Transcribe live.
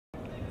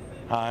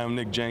Hi, I'm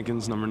Nick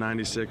Jenkins, number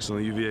 96 on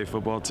the UVA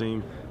football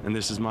team, and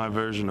this is my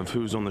version of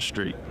Who's on the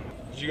Street.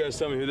 Did you guys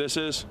tell me who this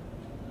is?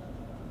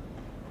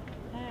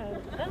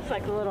 That's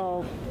like a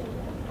little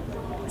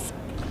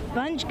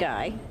sponge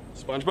guy.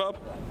 SpongeBob?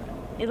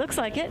 It looks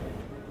like it.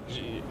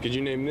 Could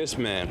you name this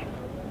man?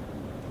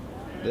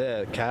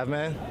 Yeah,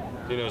 Caveman.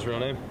 Do you know his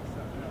real name?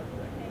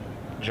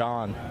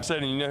 John.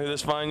 Said, you know who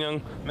this fine young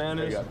man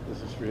is?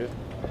 This is for you.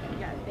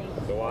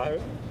 The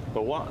wahoo? The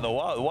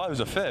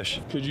wahoo's a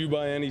fish. Could you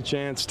by any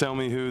chance tell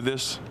me who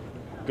this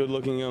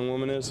good-looking young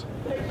woman is?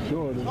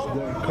 Sure, this is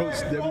the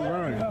Coach Debbie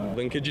Ryan.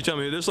 Then could you tell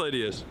me who this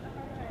lady is?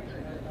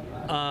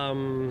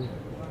 No.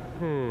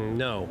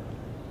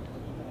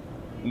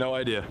 No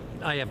idea.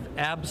 I have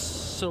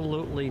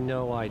absolutely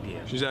no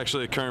idea. She's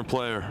actually a current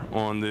player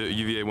on the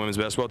UVA women's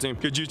basketball team.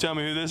 Could you tell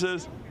me who this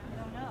is?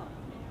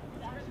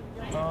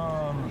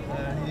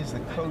 He's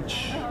the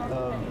coach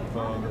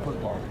of the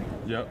football team.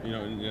 Yep. You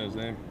know his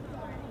name?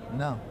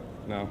 No.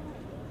 No.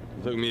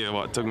 It took me a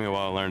while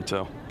to learn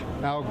too.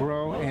 Al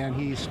Groh, and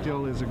he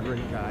still is a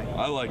great guy.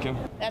 I like him.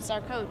 That's our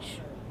coach.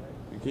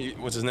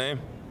 What's his name?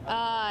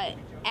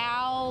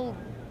 Al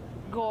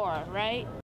Gore, right?